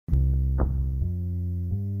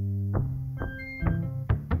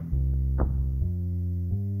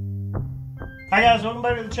Hi guys, welcome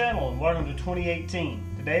back to the channel and welcome to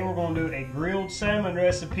 2018. Today we're going to do a grilled salmon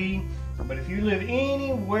recipe, but if you live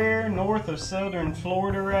anywhere north of southern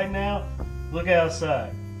Florida right now, look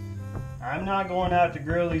outside. I'm not going out to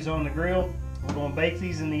grill these on the grill. We're going to bake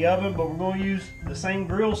these in the oven, but we're going to use the same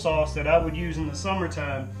grill sauce that I would use in the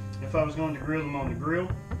summertime if I was going to grill them on the grill.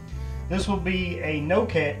 This will be a no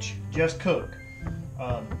catch, just cook.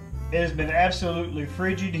 It has been absolutely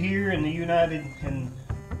frigid here in the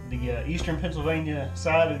eastern Pennsylvania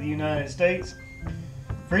side of the United States.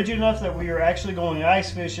 Frigid enough that we are actually going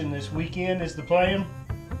ice fishing this weekend is the plan,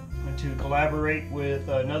 and to collaborate with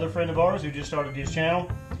another friend of ours who just started his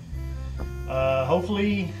channel.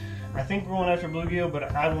 Hopefully, I think we're going after bluegill,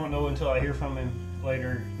 but I won't know until I hear from him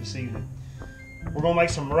later this evening. We're going to make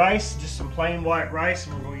some rice, just some plain white rice,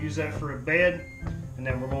 and we're going to use that for a bed. And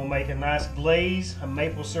then we're going to make a nice glaze, a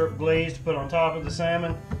maple syrup glaze to put on top of the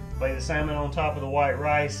salmon. Lay the salmon on top of the white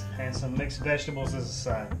rice and some mixed vegetables as a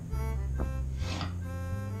side.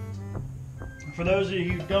 For those of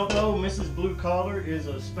you who don't know, Mrs. Blue Collar is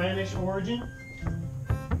of Spanish origin.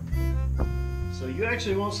 So you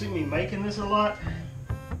actually won't see me making this a lot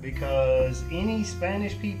because any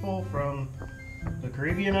Spanish people from the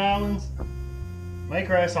Caribbean islands make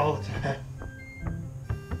rice all the time.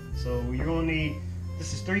 So you're going to need,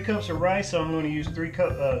 this is 3 cups of rice, so I'm going to use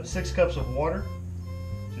 6 cups of water.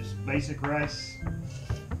 Just basic rice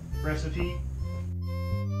recipe.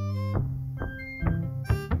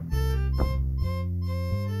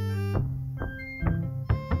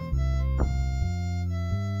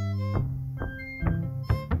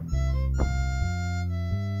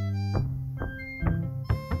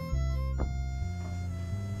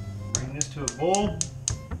 Bring this to a boil.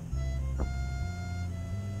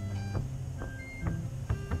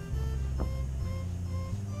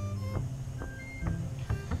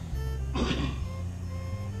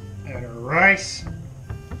 Add our rice.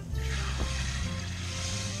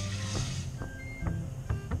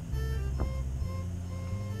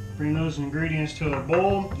 Bring those ingredients to a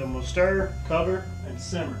boil, then we'll stir, cover, and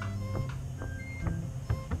simmer.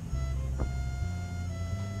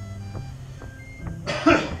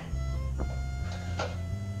 I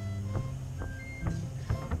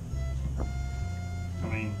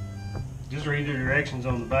mean, just read the directions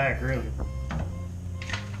on the back, really.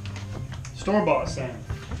 Store-bought salmon.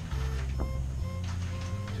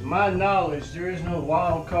 To my knowledge, there is no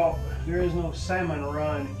wild caught, there is no salmon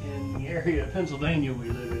run in the area of Pennsylvania we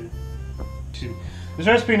live in. This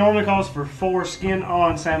recipe normally calls for 4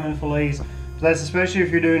 skin-on salmon fillets. So that's especially if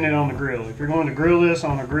you're doing it on the grill. If you're going to grill this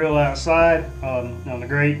on a grill outside, on the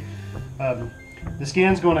grate, the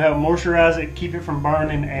skin's going to help moisturize it, keep it from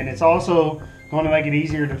burning, and it's also going to make it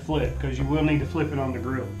easier to flip because you will need to flip it on the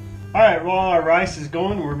grill. Alright, while our rice is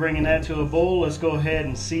going, we're bringing that to a boil. Let's go ahead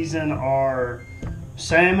and season our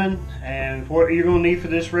salmon. And what you're going to need for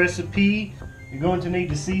this recipe, you're going to need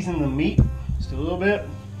to season the meat just a little bit.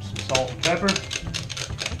 Some salt and pepper.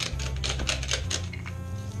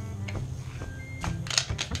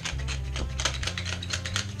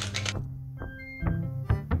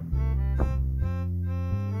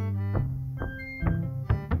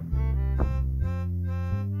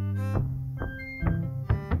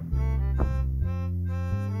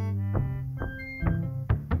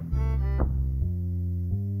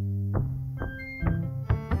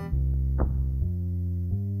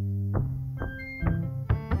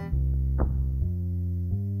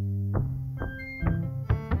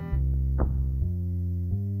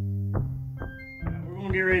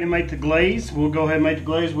 Get ready to make the glaze. We'll go ahead and make the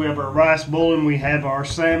glaze. We have our rice boiling. We have our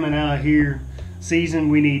salmon out here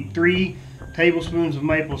seasoned. We need 3 tablespoons of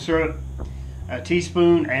maple syrup, a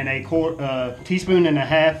teaspoon and a teaspoon and a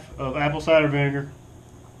half of apple cider vinegar,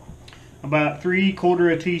 about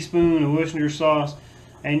 3/4 teaspoon of Worcestershire sauce,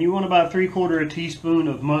 and you want about 3/4 teaspoon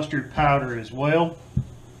of mustard powder as well.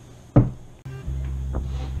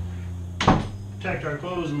 Protect our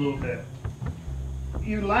clothes a little bit.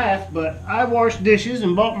 You laugh, but I washed dishes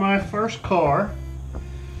and bought my first car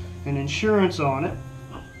and insurance on it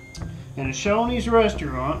in a Shoney's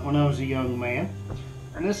restaurant when I was a young man,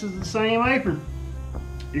 and this is the same apron.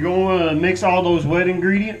 You're going to mix all those wet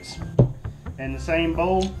ingredients in the same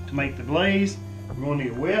bowl to make the glaze. We're going to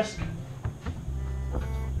need a whisk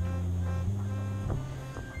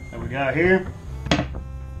that we got here.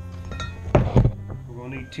 We're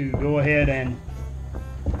going to need to go ahead and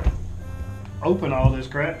open all this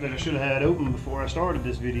crap that I should have had open before I started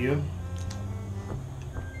this video.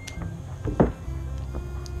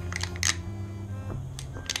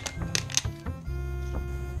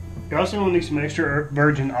 You're also going to need some extra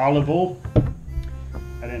virgin olive oil.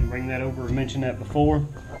 I didn't bring that over or mention that before.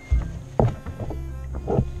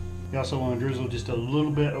 You also want to drizzle just a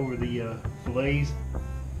little bit over the fillets.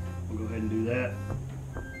 We'll go ahead and do that.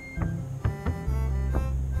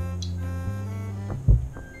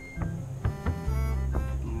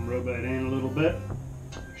 Rub that in a little bit.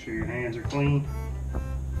 Make sure your hands are clean.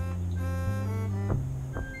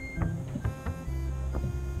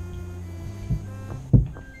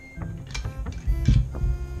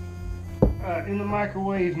 In the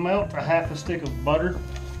microwave, melt a half a stick of butter,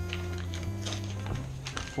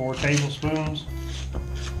 4 tablespoons.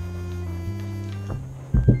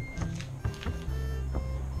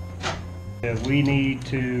 We need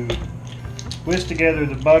to whisk together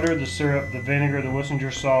the butter, the syrup, the vinegar, the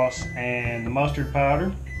Worcestershire sauce, and the mustard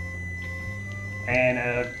powder, and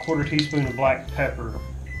a 1/4 teaspoon of black pepper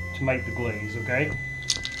to make the glaze. Okay,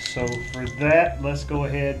 so for that, let's go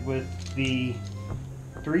ahead with the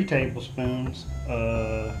 3 tablespoons.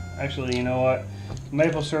 Actually, you know what?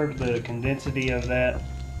 Maple syrup, the condensity of that,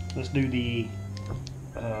 let's do the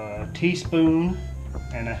teaspoon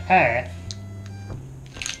and a half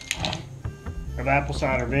of apple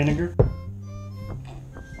cider vinegar.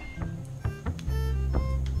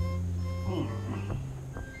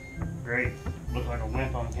 Great. Look like a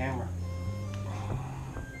wimp on camera.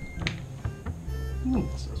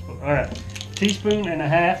 Alright, teaspoon and a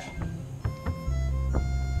half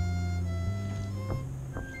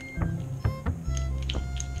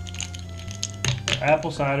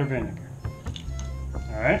apple cider vinegar.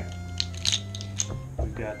 Alright,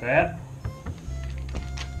 we've got that.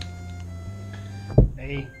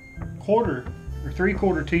 A 1/4 or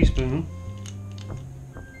 3/4 teaspoon.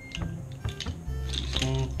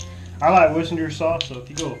 I like Worcestershire sauce, so if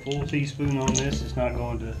you go a full teaspoon on this, it's not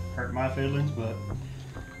going to hurt my feelings, but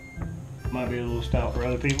it might be a little stout for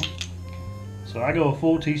other people. So I go a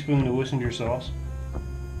full teaspoon of Worcestershire sauce.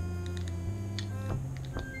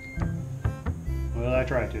 Well, I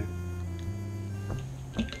try to.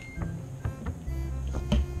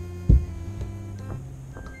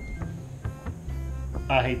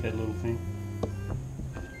 I hate that little thing.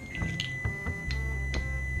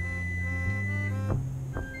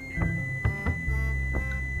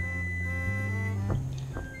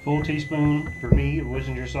 Full teaspoon for me of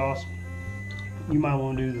Worcestershire sauce. You might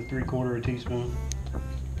want to do the 3/4 teaspoon.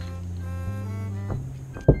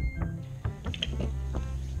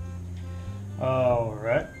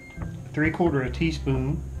 Alright, 3/4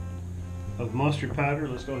 teaspoon of mustard powder.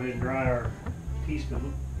 Let's go ahead and dry our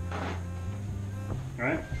teaspoon.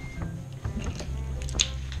 Alright.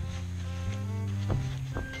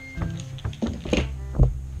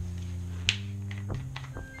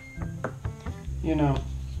 You know,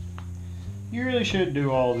 you really should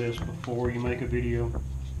do all this before you make a video.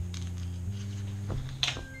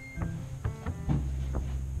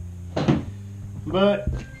 But,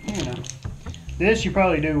 you know, this you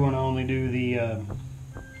probably do want to only do the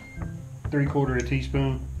 3/4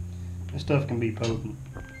 teaspoon. This stuff can be potent.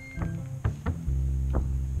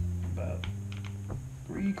 About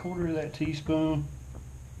 3/4 of that teaspoon.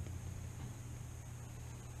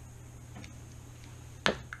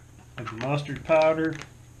 Of mustard powder.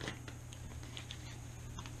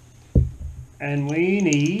 And we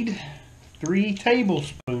need 3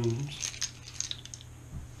 tablespoons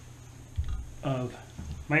of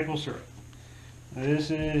maple syrup.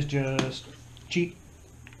 This is just cheap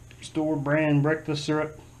store brand breakfast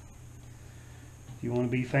syrup. If you want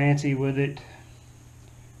to be fancy with it,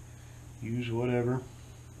 use whatever.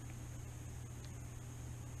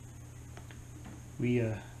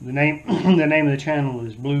 The name of the channel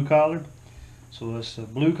is Blue Collar. So as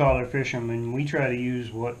blue collar fishermen, we try to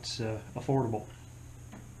use what's affordable.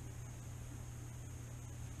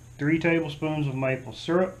 3 tablespoons of maple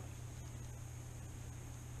syrup.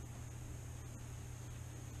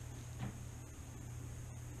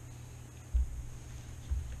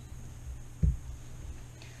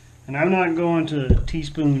 And I'm not going to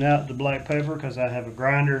teaspoon out the black pepper because I have a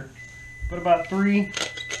grinder, but about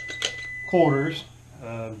 3/4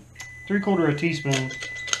 teaspoon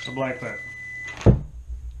of black pepper.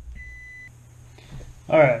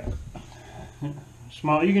 Alright,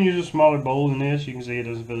 small. You can use a smaller bowl than this. You can see it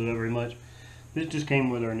doesn't fill it up very much. This just came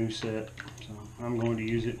with our new set, so I'm going to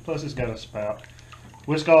use it. Plus it's got a spout.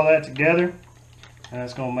 Whisk all that together, and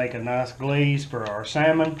that's going to make a nice glaze for our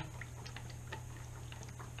salmon.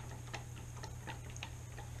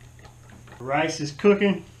 The rice is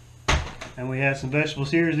cooking, and we have some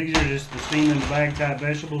vegetables here. These are just the steaming bag type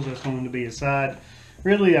vegetables. That's going to be a side.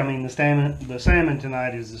 Really, I mean, the salmon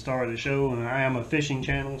tonight is the star of the show, and I am a fishing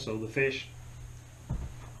channel, so the fish.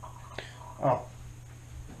 Oh.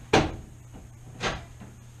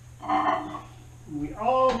 We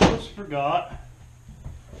almost forgot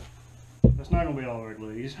That's not going to be all our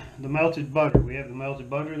glaze. The melted butter. We have the melted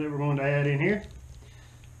butter that we're going to add in here.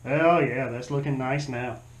 Oh yeah, that's looking nice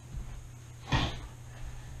now.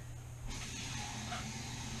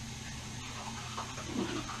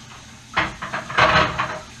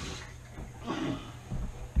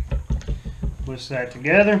 Twist that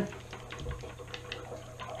together.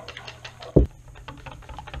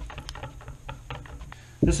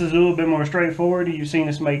 This is a little bit more straightforward. You've seen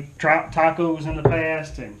us make trout tacos in the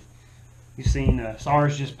past, and you've seen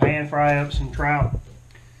Sars just pan fry up some trout.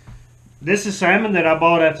 This is salmon that I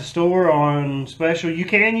bought at the store on special. You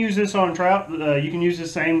can use this on trout. You can use the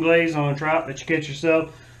same glaze on trout that you catch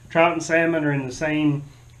yourself. Trout and salmon are in the same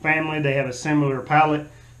family. They have a similar palate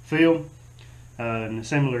feel and a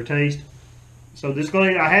similar taste. So this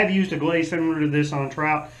glaze, I have used a glaze similar to this on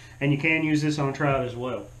trout, and you can use this on trout as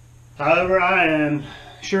well. However, I am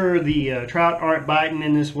sure the trout aren't biting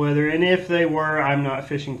in this weather, and if they were, I'm not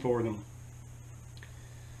fishing for them.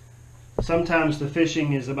 Sometimes the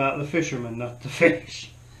fishing is about the fisherman, not the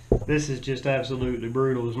fish. This is just absolutely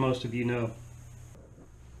brutal, as most of you know.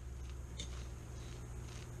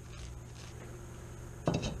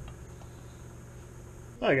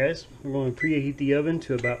 Alright guys, we're going to preheat the oven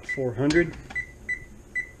to about 400.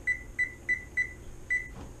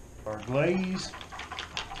 Our glaze.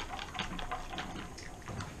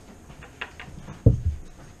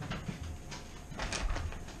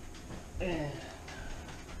 And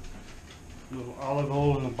a little olive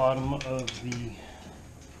oil in the bottom of the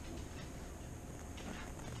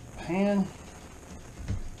pan.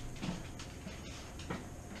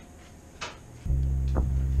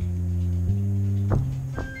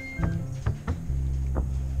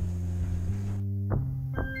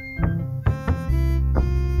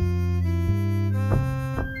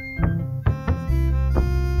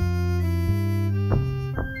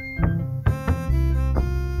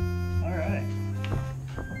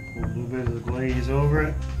 Over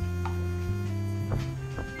it.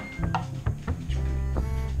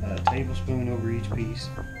 A tablespoon over each piece.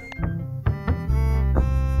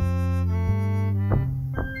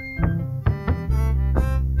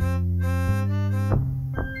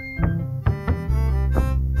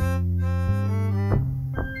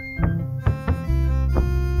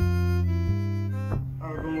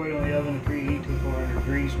 We're going to wait on the oven to preheat to 400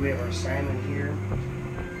 degrees. We have our salmon here,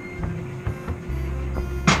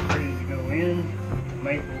 ready to go in.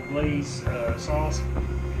 Maple glaze sauce,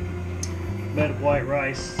 bed of white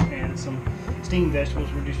rice, and some steamed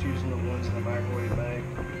vegetables. We're just using the ones in the microwave bag.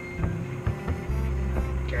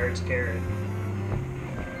 Carrot.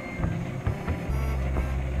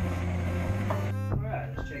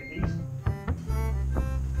 Alright, let's check these.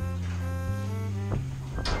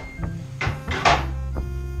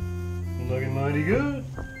 Looking mighty good.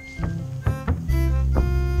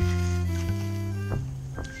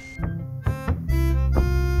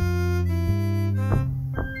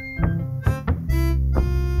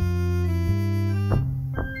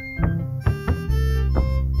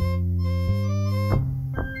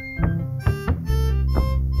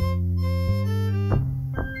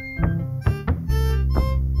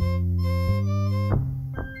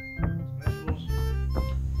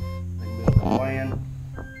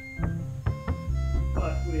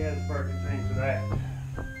 But we had the perfect thing for that.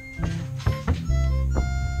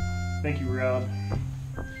 Thank you, Rob.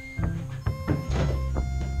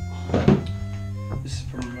 This is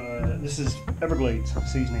from this is Everglades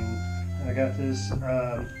seasoning. I got this.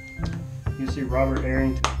 You see Robert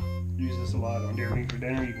Arrington use this a lot on Deer Meat for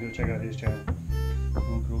Dinner. You can go check out his channel. I'm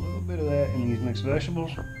gonna put a little bit of that in these mixed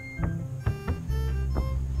vegetables.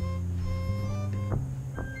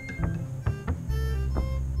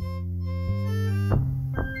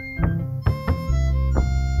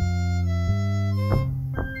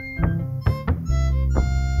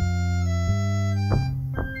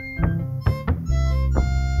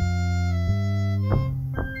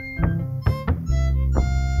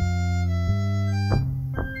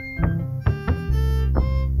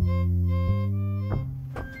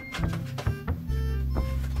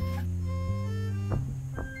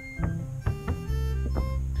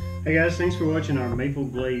 Hey guys, thanks for watching our maple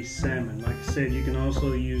glazed salmon. Like I said, you can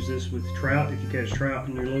also use this with trout if you catch trout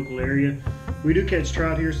in your local area. We do catch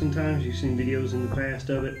trout here sometimes. You've seen videos in the past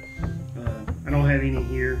of it. I don't have any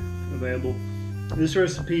here available. This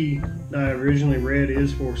recipe I originally read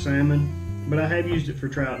is for salmon, but I have used it for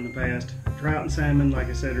trout in the past. Trout and salmon, like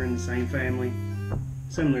I said, are in the same family.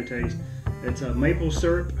 Similar taste. It's a maple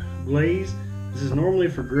syrup glaze. This is normally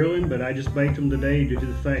for grilling, but I just baked them today due to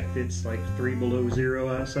the fact that it's like 3 below zero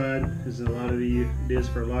outside, as it is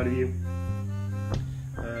for a lot of you.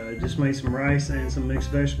 Just made some rice and some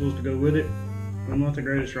mixed vegetables to go with it. I'm not the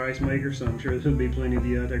greatest rice maker, so I'm sure there'll be plenty of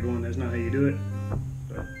you out there going, that's not how you do it.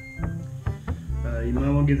 But you might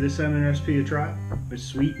want to give this salmon recipe a try. It's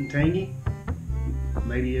sweet and tangy.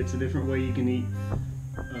 Maybe it's a different way you can eat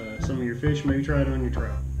some of your fish. Maybe try it on your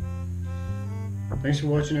trout. Thanks for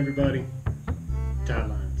watching, everybody. Tight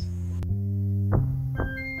line.